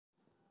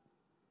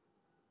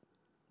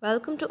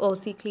Welcome to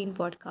OC Clean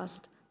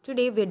Podcast.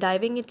 Today we're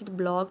diving into the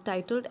blog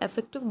titled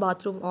Effective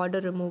Bathroom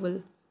Odor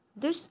Removal.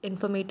 This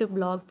informative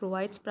blog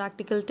provides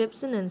practical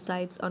tips and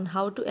insights on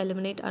how to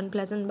eliminate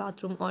unpleasant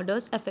bathroom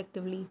odors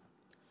effectively.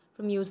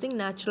 From using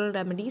natural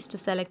remedies to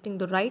selecting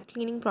the right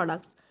cleaning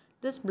products,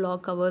 this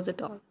blog covers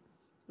it all.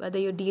 Whether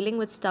you're dealing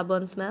with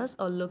stubborn smells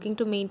or looking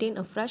to maintain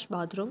a fresh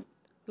bathroom,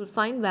 you'll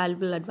find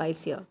valuable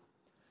advice here.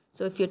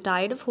 So if you're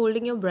tired of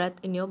holding your breath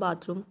in your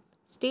bathroom,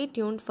 stay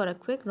tuned for a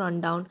quick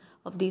rundown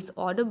of these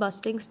odor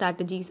busting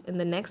strategies in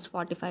the next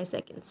 45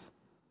 seconds.